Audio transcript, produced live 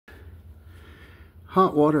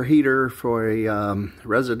hot water heater for a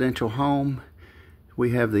residential home.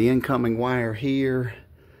 We have the incoming wire here,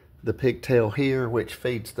 the pigtail here, which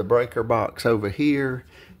feeds the breaker box over here,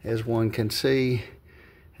 as one can see.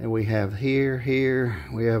 And we have here,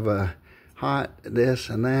 we have a hot, this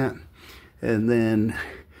and that. And then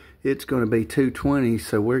it's going to be 220,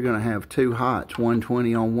 so we're going to have two hots,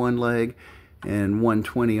 120 on one leg and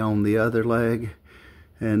 120 on the other leg.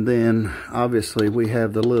 And then obviously we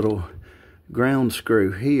have the little ground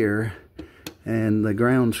screw here, and the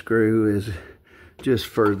ground screw is just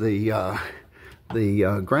for the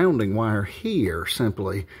grounding wire here,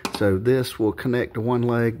 simply. So this will connect to one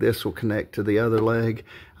leg, this will connect to the other leg.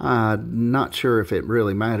 I'm not sure if it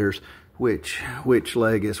really matters which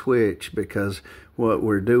leg is which, because what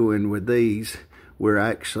we're doing with these, we're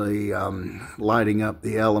actually lighting up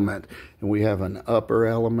the element, and we have an upper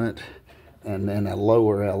element and then a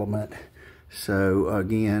lower element. So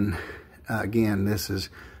again, this is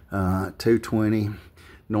 220.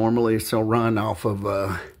 Normally it's a run off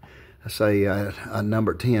of say a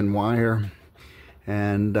number 10 wire,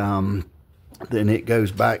 and then it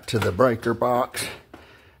goes back to the breaker box,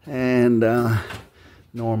 and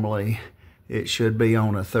normally it should be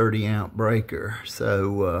on a 30 amp breaker.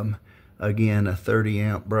 So again, a 30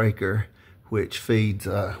 amp breaker, which feeds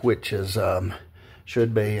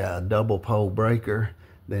should be a double pole breaker.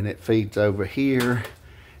 Then it feeds over here,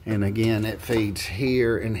 and again it feeds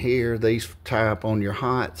here and here. These tie up on your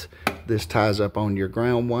hots. This ties up on your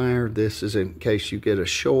ground wire. This is in case you get a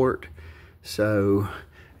short. So,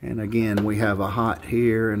 and again, we have a hot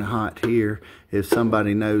here and a hot here. If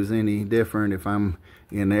somebody knows any different, if I'm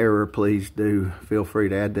in error, please do feel free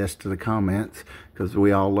to add this to the comments, because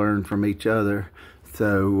we all learn from each other.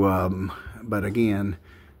 So, but again,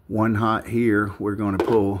 one hot here, we're going to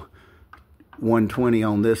pull 120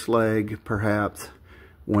 on this leg, perhaps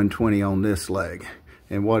 120 on this leg.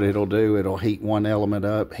 And what it'll do, it'll heat one element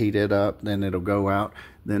up, heat it up, then it'll go out,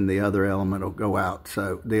 then the other element will go out.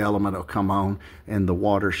 So the element will come on and the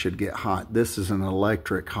water should get hot. This is an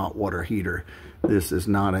electric hot water heater. This is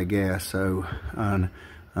not a gas, so an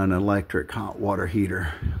electric hot water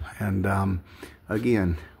heater. And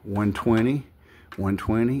again, 120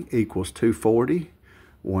 equals 240.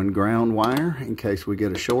 One ground wire, in case we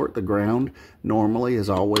get a short. The ground normally is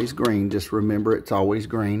always green. Just remember, it's always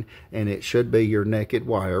green, and it should be your naked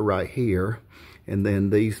wire right here. And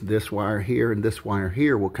then this wire here and this wire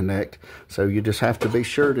here will connect. So you just have to be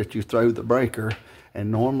sure that you throw the breaker.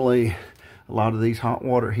 And normally, a lot of these hot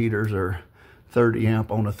water heaters are 30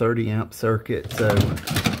 amp on a 30 amp circuit. So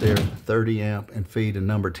they're 30 amp and feed a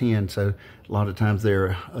number 10. So a lot of times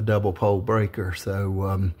they're a double pole breaker.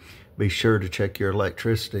 So be sure to check your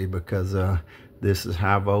electricity, because this is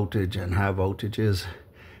high voltage, and high voltages,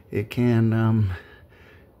 it can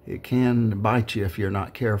bite you if you're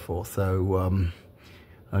not careful. So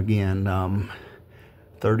again,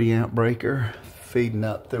 30 amp breaker feeding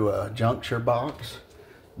up through a juncture box.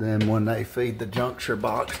 Then when they feed the juncture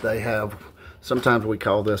box, they have, sometimes we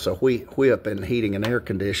call this a whip in heating and air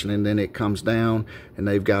conditioning. Then it comes down, and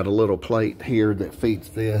they've got a little plate here that feeds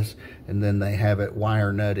this, and then they have it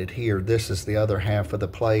wire nutted here. This is the other half of the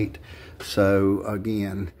plate. So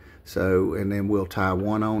again, and then we'll tie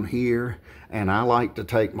one on here. And I like to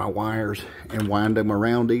take my wires and wind them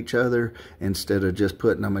around each other instead of just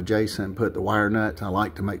putting them adjacent and put the wire nuts. I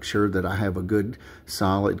like to make sure that I have a good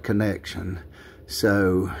solid connection.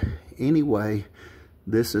 So anyway,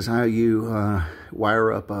 this is how you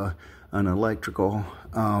wire up an electrical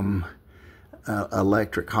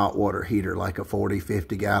electric hot water heater, like a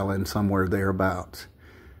 40-50 gallon, somewhere thereabouts.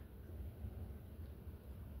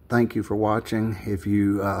 Thank you for watching. If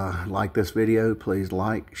you like this video, please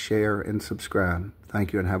like, share, and subscribe.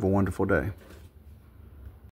 Thank you, and have a wonderful day.